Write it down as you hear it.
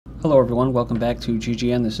Hello everyone, welcome back to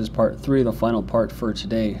GGN. This is part 3, the final part for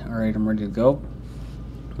today. Alright, I'm ready to go.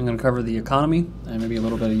 I'm going to cover the economy and maybe a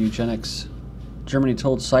little bit of eugenics. Germany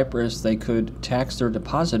told Cyprus they could tax their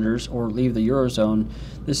depositors or leave the Eurozone.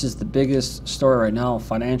 This is the biggest story right now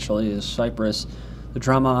financially, is Cyprus. The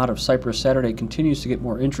drama out of Cyprus Saturday continues to get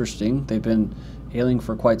more interesting. They've been ailing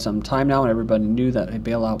for quite some time now and everybody knew that a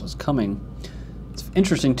bailout was coming. It's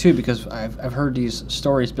interesting too because I've heard these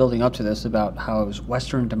stories building up to this about how it was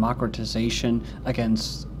Western democratization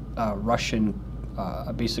against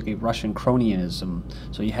basically Russian cronyism.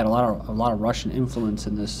 So you had a lot of Russian influence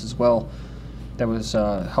in this as well that was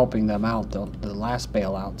helping them out the last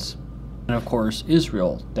bailouts. And of course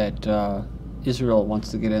Israel, that Israel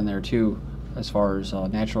wants to get in there too as far as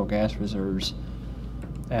natural gas reserves.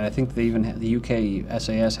 And I think they even the UK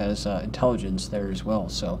SAS has intelligence there as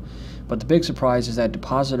well. But the big surprise is that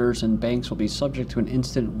depositors and banks will be subject to an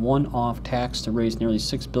instant one-off tax to raise nearly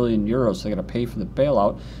 6 billion euros. So they got to pay for the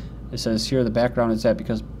bailout. It says here the background is that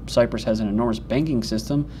because Cyprus has an enormous banking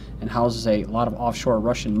system and houses a lot of offshore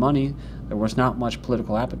Russian money, there was not much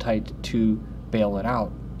political appetite to bail it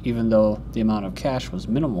out, even though the amount of cash was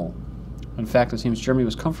minimal. In fact, it seems Germany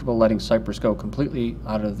was comfortable letting Cyprus go completely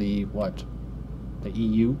out of the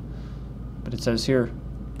EU. But it says here,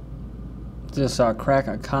 this crack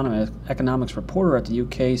economics reporter at the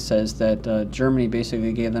UK says that Germany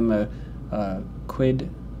basically gave them a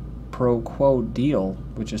quid pro quo deal,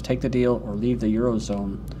 which is take the deal or leave the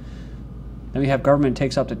Eurozone. Then we have government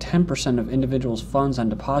takes up to 10% of individuals' funds on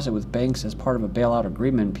deposit with banks as part of a bailout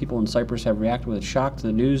agreement. People in Cyprus have reacted with shock to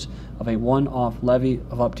the news of a one-off levy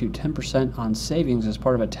of up to 10% on savings as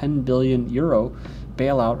part of a 10 billion euro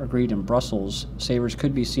bailout agreed in Brussels. Savers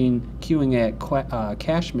could be seen queuing at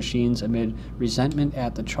cash machines amid resentment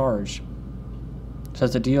at the charge. It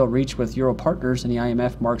says the deal reached with Euro partners and the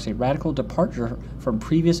IMF marks a radical departure from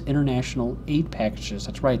previous international aid packages.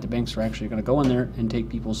 That's right, the banks are actually going to go in there and take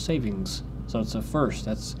people's savings. So it's a first.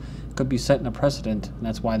 That's could be setting a precedent, and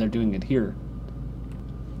that's why they're doing it here.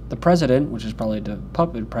 The president, which is probably the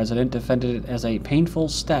puppet president, defended it as a painful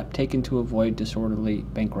step taken to avoid disorderly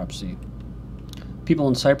bankruptcy. People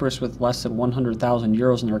in Cyprus with less than 100,000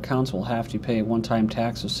 euros in their accounts will have to pay a one-time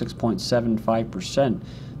tax of 6.75%.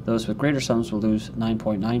 Those with greater sums will lose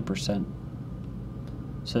 9.9%.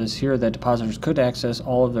 It says here that depositors could access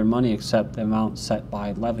all of their money except the amount set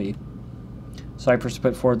by levy. Cyprus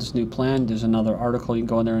put forward this new plan. There's another article. You can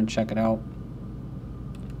go in there and check it out.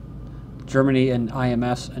 Germany and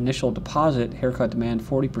IMF's initial deposit haircut demand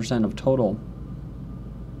 40% of total.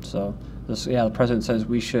 So this, yeah, the president says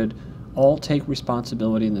we should all take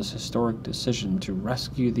responsibility in this historic decision to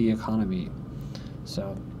rescue the economy.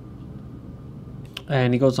 So,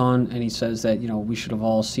 and he goes on and he says that, you know, we should have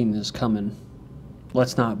all seen this coming.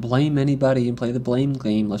 Let's not blame anybody and play the blame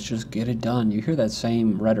game. Let's just get it done. You hear that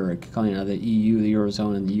same rhetoric coming out of the EU, the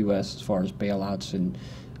Eurozone, and the US as far as bailouts and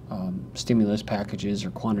stimulus packages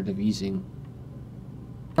or quantitative easing.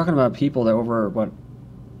 Talking about people that over, what,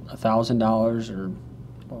 $1,000 or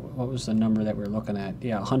what was the number that we're looking at?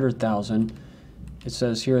 Yeah, 100,000. It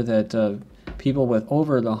says here that people with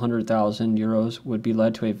over the 100,000 euros would be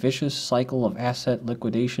led to a vicious cycle of asset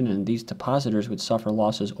liquidation, and these depositors would suffer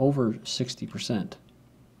losses over 60%.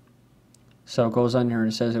 So it goes on here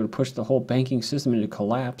and it says it would push the whole banking system into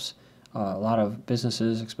collapse. A lot of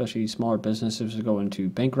businesses, especially smaller businesses, would go into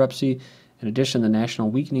bankruptcy. In addition, the national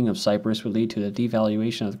weakening of Cyprus would lead to the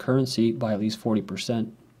devaluation of the currency by at least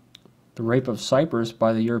 40%. The rape of Cyprus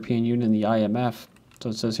by the European Union and the IMF. So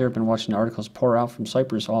it says here, I've been watching articles pour out from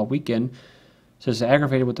Cyprus all weekend. It says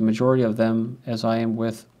aggravated with the majority of them as I am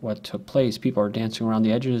with what took place. People are dancing around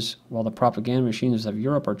the edges while the propaganda machines of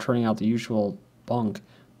Europe are turning out the usual bunk.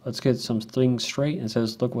 Let's get some things straight. And it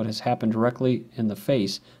says, look what has happened directly in the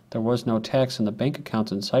face. There was no tax in the bank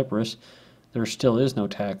accounts in Cyprus. There still is no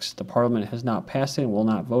tax. The parliament has not passed it and will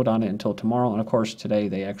not vote on it until tomorrow. And of course, today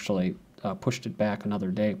they actually pushed it back another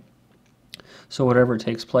day. So whatever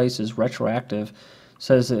takes place is retroactive.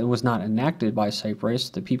 Says that it was not enacted by Cyprus.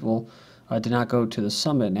 The people did not go to the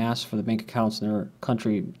summit and ask for the bank accounts in their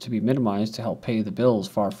country to be minimized to help pay the bills.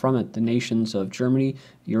 Far from it. The nations of Germany,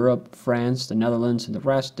 Europe, France, the Netherlands, and the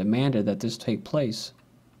rest demanded that this take place.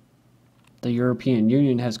 The European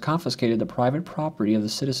Union has confiscated the private property of the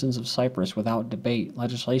citizens of Cyprus without debate,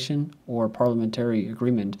 legislation, or parliamentary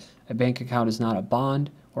agreement. A bank account is not a bond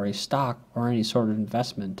or a stock or any sort of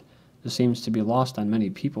investment. This seems to be lost on many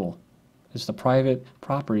people. It's the private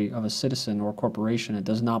property of a citizen or corporation. It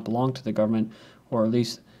does not belong to the government, or at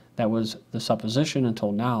least that was the supposition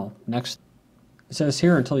until now. Next, It says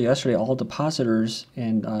here, until yesterday, all depositors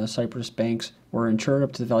in Cyprus banks were insured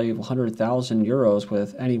up to the value of 100,000 euros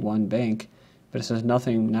with any one bank. But it says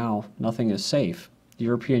nothing now. Nothing is safe. The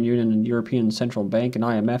European Union and European Central Bank and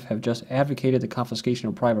IMF have just advocated the confiscation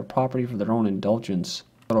of private property for their own indulgence.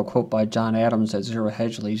 A little quote by John Adams that Zero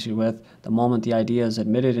Hedge leaves you with: the moment the idea is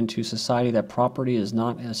admitted into society that property is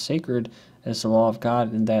not as sacred as the law of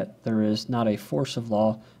God and that there is not a force of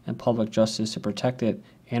law and public justice to protect it,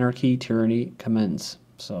 anarchy, tyranny commence.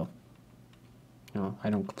 So, I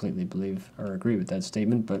don't completely believe or agree with that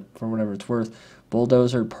statement, but for whatever it's worth,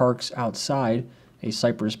 Bulldozer parks outside a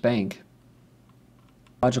Cyprus bank.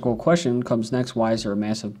 Logical question comes next: why is there a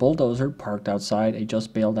massive bulldozer parked outside a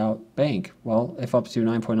just bailed out bank? Well, if up to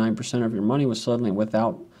 9.9% of your money was suddenly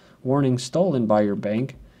without warning stolen by your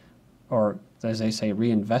bank, or as they say,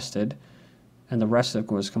 reinvested, and the rest of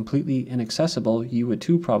it was completely inaccessible, you would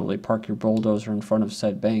too probably park your bulldozer in front of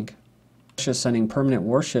said bank. Russia sending permanent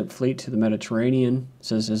warship fleet to the Mediterranean.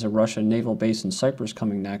 Says, is a Russian naval base in Cyprus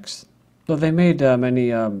coming next? So they made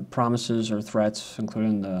many promises or threats,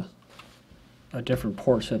 including the different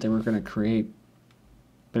ports that they were going to create.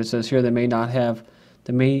 But it says here they may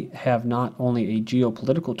have not only a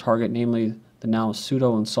geopolitical target, namely the now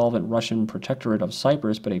pseudo-insolvent Russian protectorate of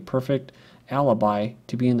Cyprus, but a perfect alibi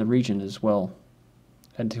to be in the region as well,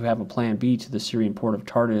 and to have a plan B to the Syrian port of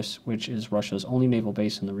Tartus, which is Russia's only naval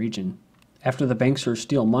base in the region. After the banksters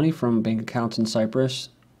steal money from bank accounts in Cyprus,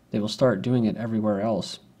 they will start doing it everywhere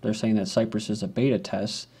else. They're saying that Cyprus is a beta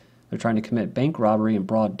test. They're trying to commit bank robbery in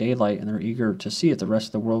broad daylight, and they're eager to see if the rest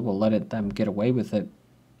of the world will let them get away with it.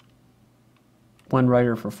 One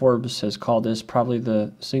writer for Forbes has called this probably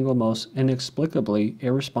the single most inexplicably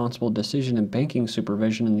irresponsible decision in banking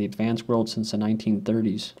supervision in the advanced world since the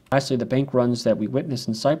 1930s. Lastly, the bank runs that we witnessed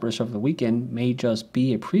in Cyprus over the weekend may just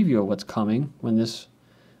be a preview of what's coming. When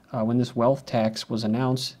this wealth tax was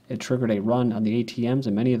announced, it triggered a run on the ATMs,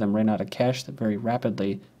 and many of them ran out of cash very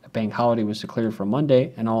rapidly. A bank holiday was declared for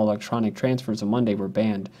Monday, and all electronic transfers on Monday were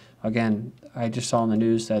banned. Again, I just saw in the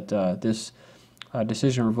news that this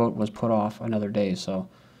decision or vote was put off another day, so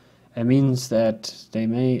it means that they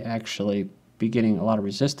may actually be getting a lot of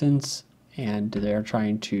resistance, and they're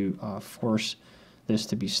trying to force this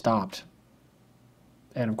to be stopped.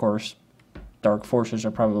 And of course, dark forces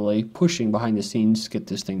are probably pushing behind the scenes to get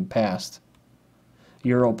this thing passed.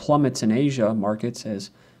 Euro plummets in Asia markets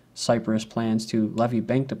as Cyprus plans to levy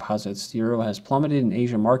bank deposits. The euro has plummeted in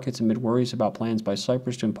Asia markets amid worries about plans by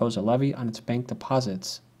Cyprus to impose a levy on its bank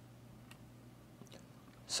deposits.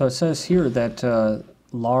 So it says here that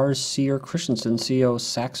Lars Sear Christensen, CEO of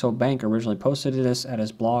Saxo Bank, originally posted this at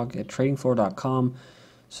his blog at tradingfloor.com,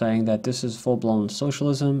 saying that this is full-blown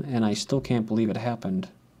socialism, and I still can't believe it happened.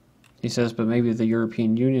 He says, but maybe the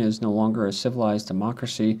European Union is no longer a civilized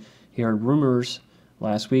democracy. He heard rumors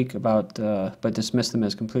last week about, but dismissed them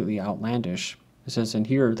as completely outlandish. It says, and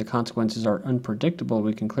here the consequences are unpredictable.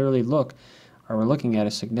 We can clearly we're looking at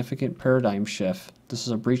a significant paradigm shift. This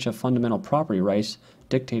is a breach of fundamental property rights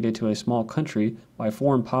dictated to a small country by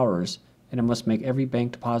foreign powers, and it must make every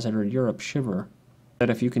bank depositor in Europe shiver. That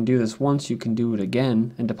if you can do this once, you can do it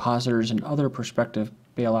again, and depositors in other prospective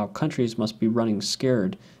bailout countries must be running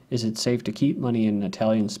scared. Is it safe to keep money in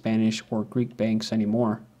Italian, Spanish, or Greek banks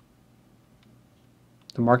anymore?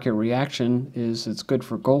 The market reaction is it's good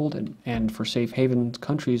for gold and for safe haven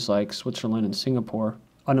countries like Switzerland and Singapore.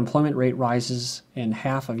 Unemployment rate rises in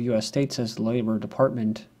half of U.S. states, says the Labor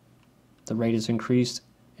Department. The rate is increased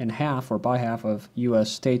in half or by half of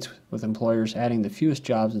U.S. states, with employers adding the fewest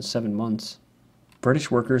jobs in 7 months.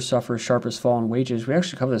 British workers suffer sharpest fall in wages. We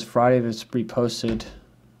actually covered this Friday, but it's reposted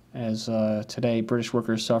as today. British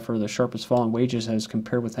workers suffer the sharpest fall in wages as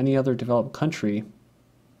compared with any other developed country.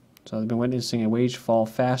 So they've been witnessing a wage fall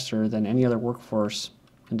faster than any other workforce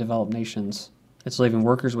in developed nations. It's leaving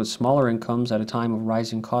workers with smaller incomes at a time of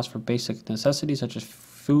rising costs for basic necessities such as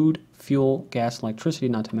food, fuel, gas, and electricity,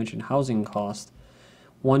 not to mention housing costs.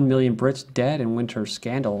 1 million Brits dead in winter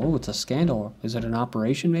scandal. Oh, it's a scandal. Is it an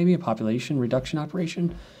operation maybe? A population reduction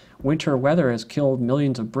operation? Winter weather has killed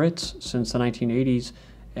millions of Brits since the 1980s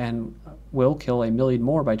and will kill a million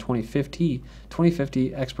more by 2050.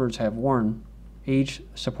 2050, experts have warned. Age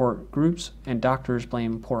support groups and doctors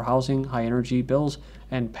blame poor housing, high energy bills,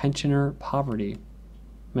 and pensioner poverty.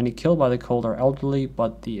 Many killed by the cold are elderly,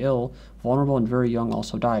 but the ill, vulnerable, and very young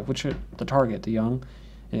also die. Which are the target? The young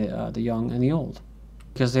and the old,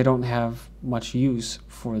 because they don't have much use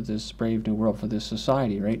for this brave new world, for this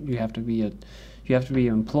society, right? You have to be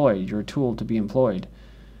employed. You're a tool to be employed,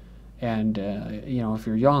 and if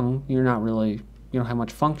you're young, you're not really, you don't have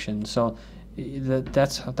much function. So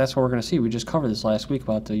that's what we're going to see. We just covered this last week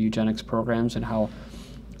about the eugenics programs and how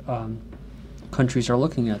countries are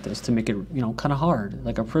looking at this to make it, kind of hard,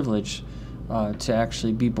 like a privilege to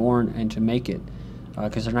actually be born and to make it,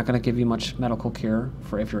 because they're not going to give you much medical care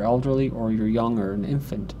for if you're elderly or you're young or an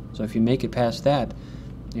infant. So if you make it past that,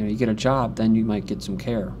 you get a job, then you might get some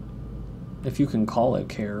care, if you can call it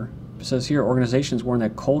care. It says here, organizations warn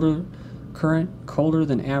that colder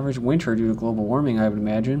than average winter due to global warming, I would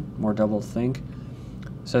imagine, more double think. It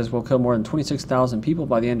says will kill more than 26,000 people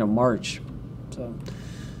by the end of March. So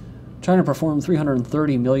China performed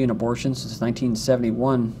 330 million abortions since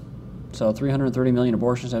 1971. So 330 million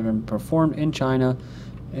abortions have been performed in China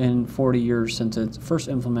in 40 years since it first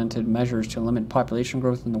implemented measures to limit population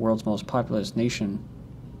growth in the world's most populous nation.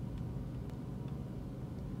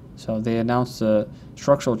 So they announced the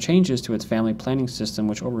structural changes to its family planning system,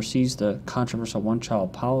 which oversees the controversial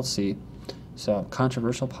one-child policy. So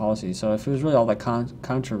controversial policy. So if it was really all that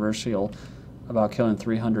controversial about killing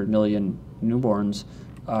 300 million newborns,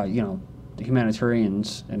 the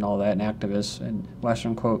humanitarians and all that, and activists and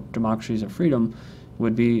Western, quote, democracies of freedom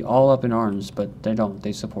would be all up in arms, but they don't.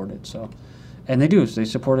 They support it. So, and they do. So they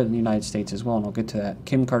support it in the United States as well, and I'll get to that.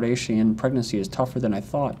 Kim Kardashian, pregnancy is tougher than I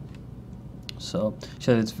thought. So she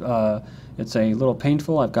said it's a little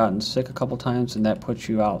painful. I've gotten sick a couple times, and that puts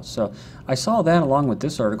you out. So I saw that along with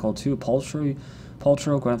this article too. Gwyneth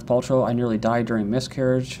Paltrow, I nearly died during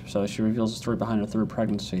miscarriage. So she reveals the story behind her third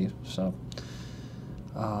pregnancy. So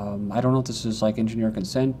I don't know if this is like engineer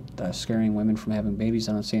consent, scaring women from having babies.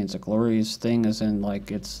 I'm not saying it's a glorious thing, as in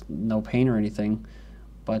like it's no pain or anything.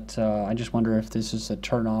 But I just wonder if this is a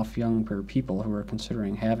turn off younger people who are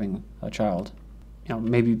considering having a child.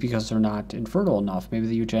 Maybe because they're not infertile enough. Maybe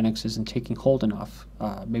the eugenics isn't taking hold enough.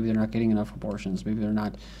 Maybe they're not getting enough abortions. Maybe they're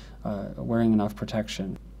not wearing enough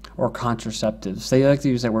protection. Or contraceptives. They like to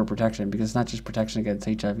use that word protection because it's not just protection against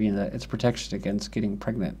HIV, and it's protection against getting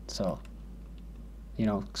pregnant. So,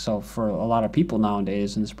 so for a lot of people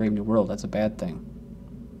nowadays in this brave new world, that's a bad thing.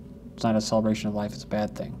 It's not a celebration of life, it's a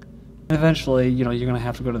bad thing. Eventually, you're going to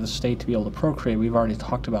have to go to the state to be able to procreate. We've already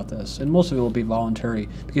talked about this. And most of it will be voluntary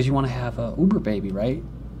because you want to have a uber baby, right?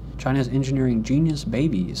 China's engineering genius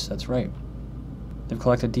babies. That's right. They've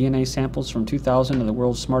collected DNA samples from 2,000 of the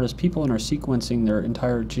world's smartest people and are sequencing their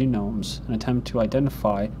entire genomes in an attempt to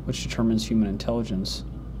identify which determines human intelligence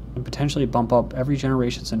and potentially bump up every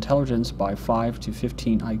generation's intelligence by 5 to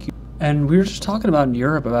 15 IQ. And we were just talking about in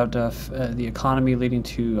Europe about the economy leading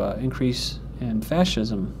to increase in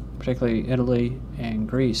fascism, particularly Italy and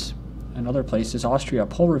Greece and other places. Austria,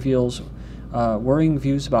 poll reveals worrying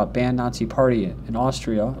views about banned Nazi party in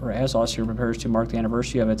Austria, or as Austria prepares to mark the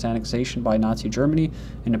anniversary of its annexation by Nazi Germany.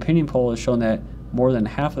 An opinion poll has shown that more than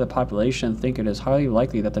half of the population think it is highly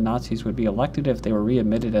likely that the Nazis would be elected if they were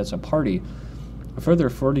readmitted as a party. A further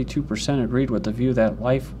 42% agreed with the view that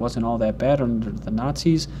life wasn't all that bad under the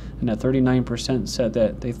Nazis, and that 39% said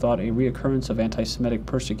that they thought a reoccurrence of anti-Semitic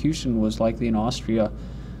persecution was likely in Austria.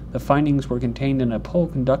 The findings were contained in a poll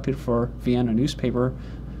conducted for Vienna newspaper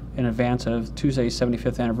in advance of Tuesday's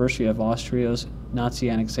 75th anniversary of Austria's Nazi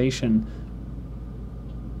annexation,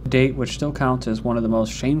 a date which still counts as one of the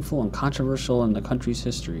most shameful and controversial in the country's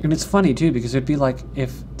history. And it's funny too, because it'd be like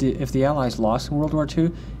if the Allies lost in World War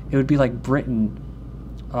II, it would be like Britain.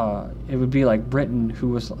 Who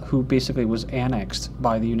basically was annexed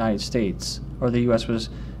by the United States, or the U.S. was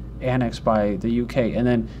annexed by the U.K. And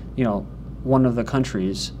then one of the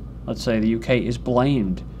countries, let's say the U.K., is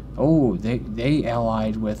blamed. Oh, they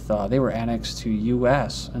allied with, they were annexed to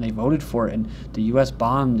U.S. and they voted for it, and the U.S.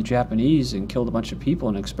 bombed the Japanese and killed a bunch of people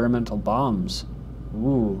in experimental bombs.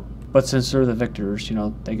 Ooh. But since they're the victors,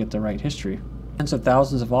 they get the right history. Tens of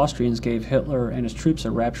thousands of Austrians gave Hitler and his troops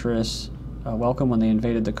a rapturous welcome when they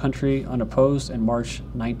invaded the country unopposed in March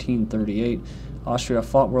 1938. Austria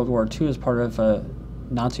fought World War II as part of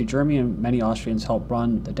Nazi Germany, and many Austrians helped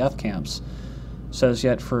run the death camps. Says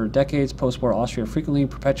yet for decades, post-war Austria frequently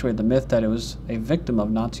perpetuated the myth that it was a victim of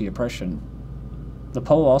Nazi oppression. The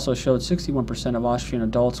poll also showed 61% of Austrian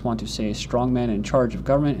adults want to see a strongman in charge of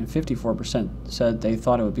government, and 54% said they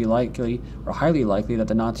thought it would be likely or highly likely that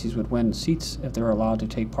the Nazis would win seats if they were allowed to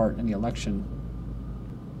take part in the election.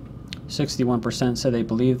 61% said they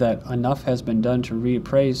believe that enough has been done to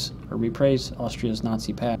reappraise Austria's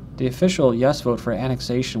Nazi past. The official yes vote for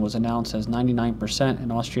annexation was announced as 99%,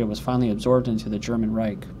 and Austria was finally absorbed into the German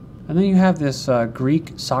Reich. And then you have this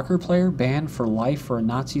Greek soccer player banned for life for a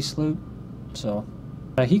Nazi salute. So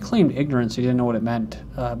he claimed ignorance, he didn't know what it meant,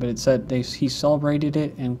 but it said he celebrated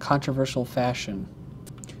it in controversial fashion.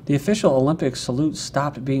 The official Olympic salute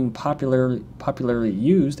stopped being popularly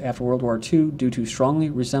used after World War II due to strongly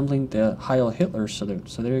resembling the Heil Hitler salute.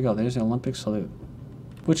 So there you go, there's the Olympic salute,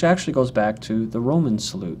 which actually goes back to the Roman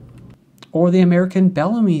salute. Or the American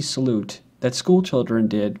Bellamy salute that school children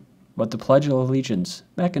did with the Pledge of Allegiance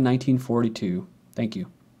back in 1942. Thank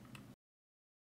you.